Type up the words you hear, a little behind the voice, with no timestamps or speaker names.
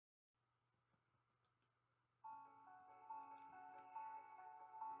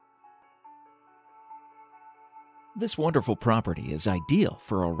This wonderful property is ideal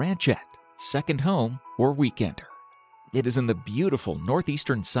for a ranchette, second home, or weekender. It is in the beautiful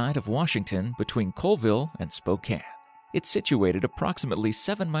northeastern side of Washington between Colville and Spokane. It's situated approximately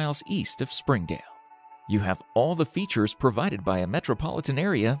 7 miles east of Springdale. You have all the features provided by a metropolitan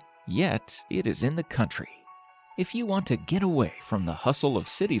area, yet it is in the country. If you want to get away from the hustle of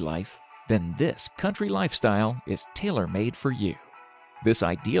city life, then this country lifestyle is tailor-made for you. This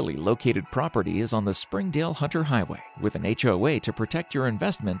ideally located property is on the Springdale Hunter Highway with an HOA to protect your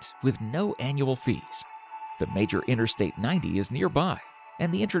investment with no annual fees. The major Interstate 90 is nearby,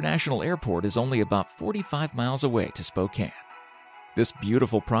 and the international airport is only about 45 miles away to Spokane. This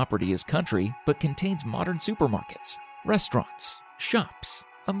beautiful property is country but contains modern supermarkets, restaurants, shops,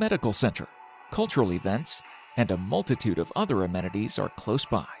 a medical center, cultural events, and a multitude of other amenities are close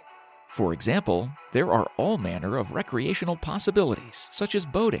by. For example, there are all manner of recreational possibilities such as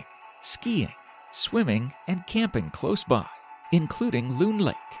boating, skiing, swimming, and camping close by, including Loon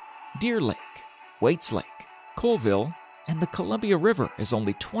Lake, Deer Lake, Waits Lake, Colville, and the Columbia River is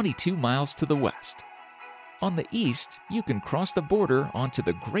only 22 miles to the west. On the east, you can cross the border onto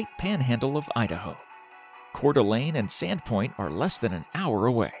the Great Panhandle of Idaho. Coeur d'Alene and Sandpoint are less than an hour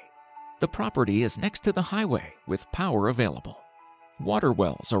away. The property is next to the highway with power available. Water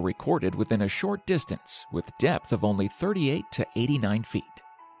wells are recorded within a short distance with depth of only 38 to 89 feet.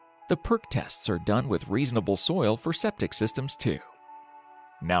 The perk tests are done with reasonable soil for septic systems too.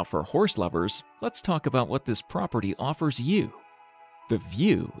 Now for horse lovers, let's talk about what this property offers you. The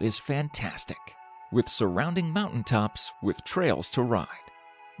view is fantastic, with surrounding mountaintops with trails to ride.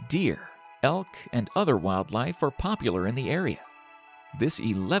 Deer, elk, and other wildlife are popular in the area. This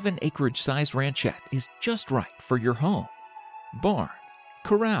 11-acreage-sized ranchette is just right for your home, barn,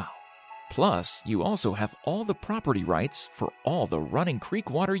 corral. Plus, you also have all the property rights for all the running creek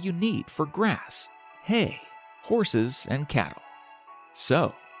water you need for grass, hay, horses, and cattle.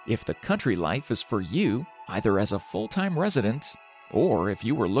 So, if the country life is for you, either as a full-time resident, or if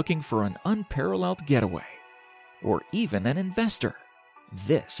you were looking for an unparalleled getaway, or even an investor,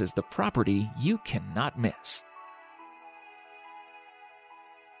 this is the property you cannot miss.